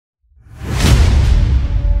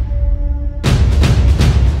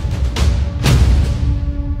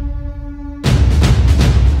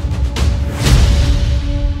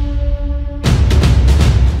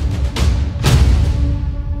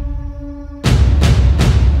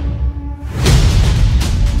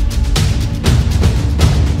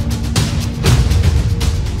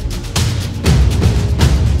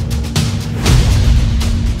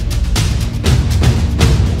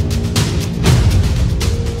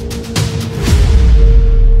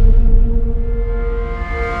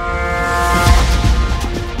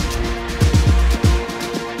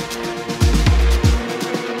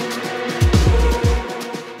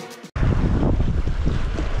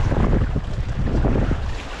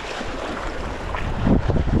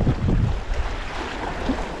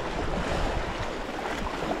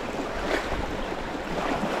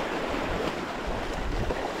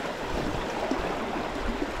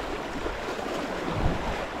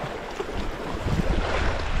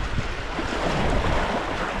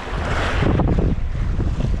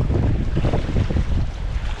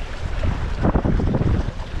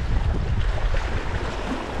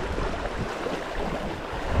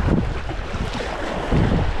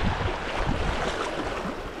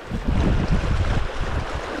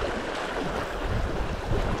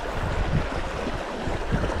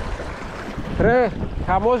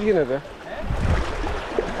Χαμός γίνεται.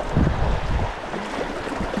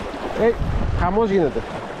 Χαμός γίνεται.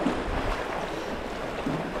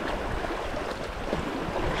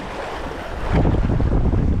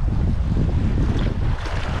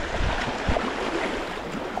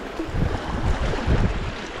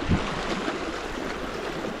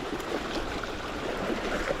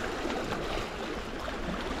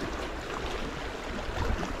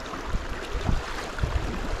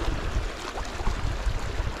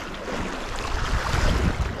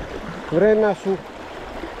 Βρένα σου.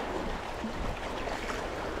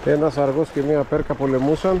 Ένας αργός και μία πέρκα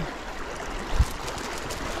πολεμούσαν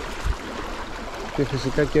και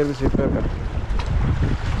φυσικά κέρδισε η πέρκα.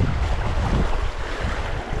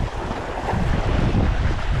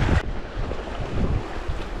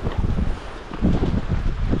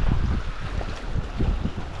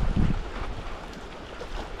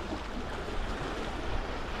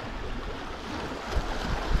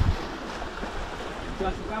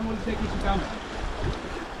 Κλασικά μόλις έκλεισε η κάμερα.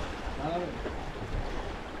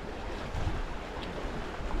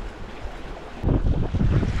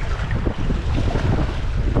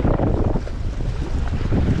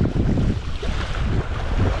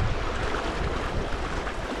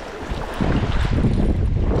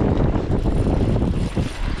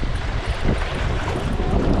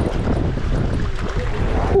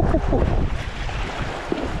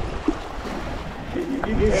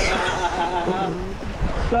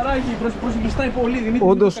 Ψαράκι, προσεγγιστάει πολύ,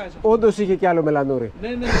 Δημήτρη. Όντως είχε κι άλλο μελανούρι. Ναι,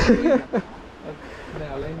 ναι, ναι,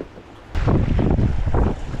 αλλά είναι.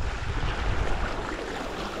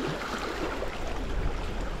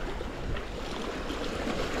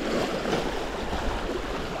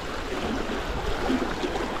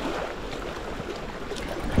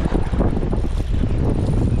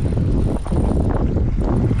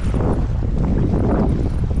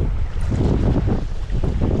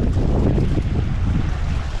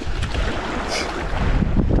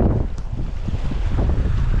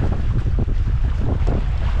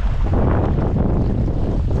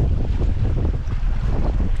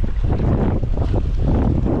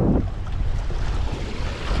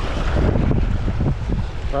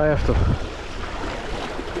 Πάει αυτό.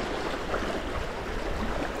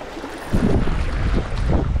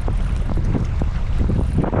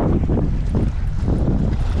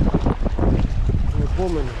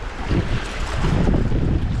 Επόμενο.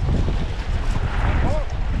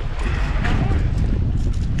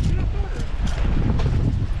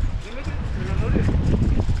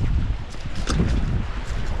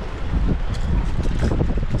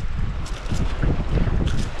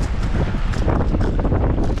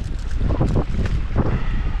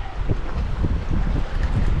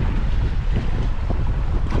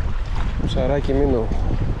 Ψαράκι μείνω.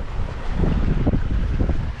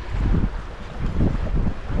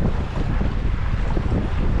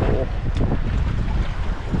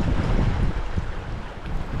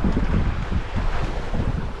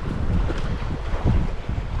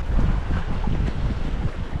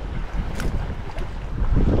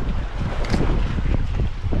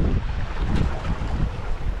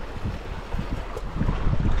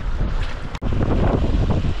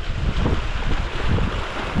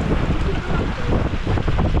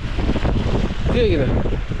 Τι έγινε?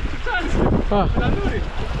 Α,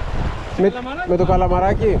 με το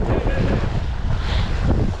καλαμαράκι.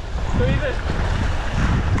 Το είδες?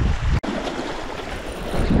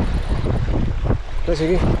 Πες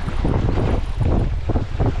εκεί.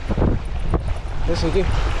 Πες εκεί.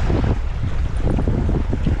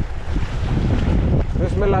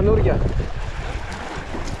 Πες μελανούρια.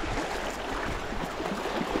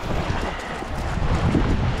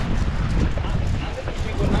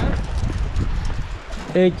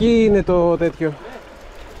 Εκεί είναι το τέτοιο.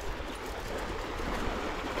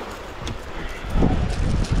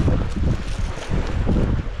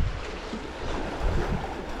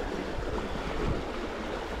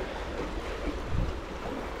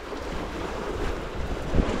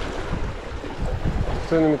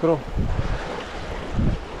 Αυτό είναι μικρό.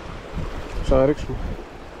 Θα ρίξουμε.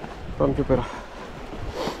 Πάμε πιο πέρα.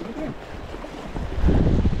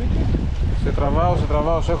 Σε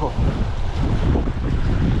τραβάω, σε έχω.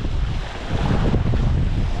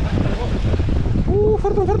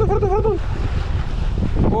 Φέρ' τον.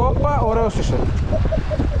 Όπα, ωραίος είσαι.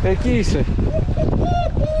 Εκεί είσαι.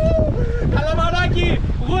 Καλαμαράκι,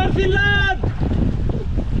 γουαρφιλάν!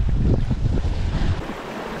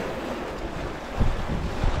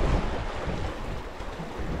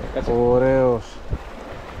 Ωραίος.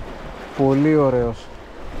 Πολύ ωραίος.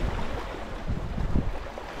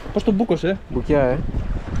 Πώς τον μπούκωσε? Μπουκιά,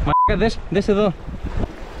 Μαλάκα, δες εδώ.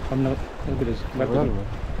 Πάμε να... Δεν πειράζει. Να βγάλουμε.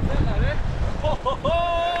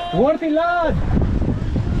 Worthy lad!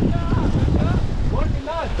 Worthy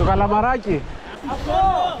lad! Το καλαμαράκι. Αυτό!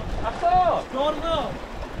 Αυτό! Στόρνο!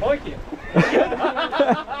 Όχι!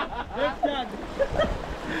 Δεν φτιάχνει!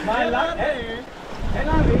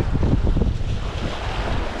 Έλα δεις!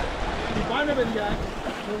 Τι πάνε παιδιά!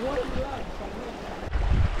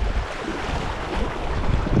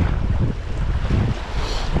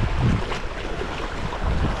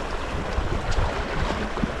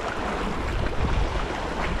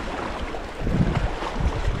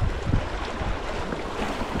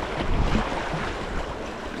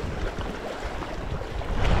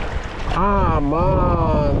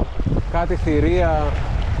 Αμάν, κάτι θηρία.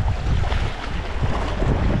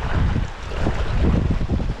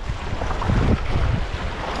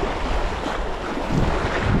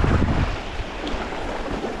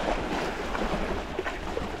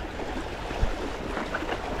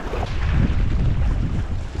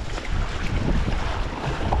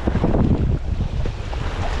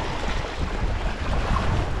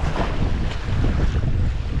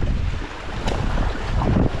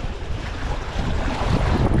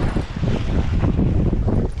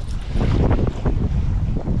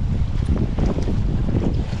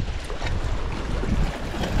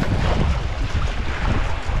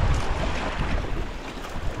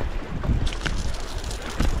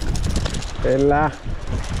 Έλα.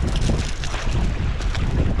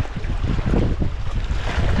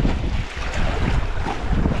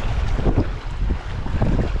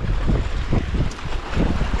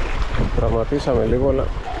 Τραυματίσαμε λίγο, αλλά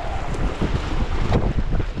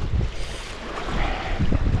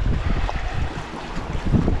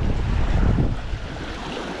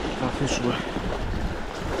θα αφήσουμε.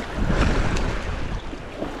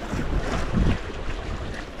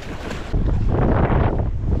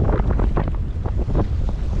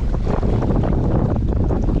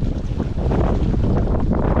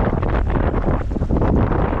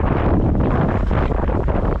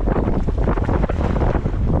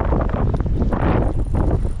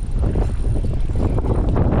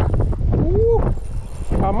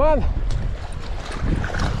 Αμάν!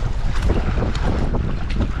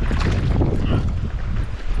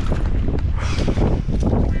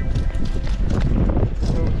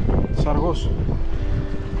 Σαργός.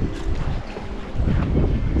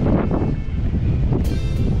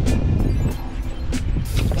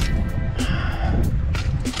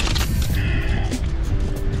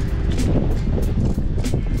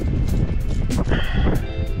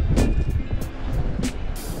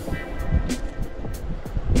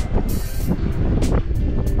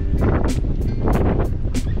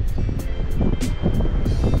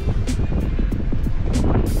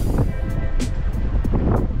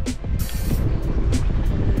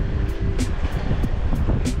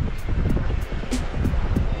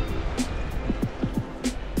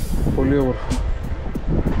 Πολύ όμορφο.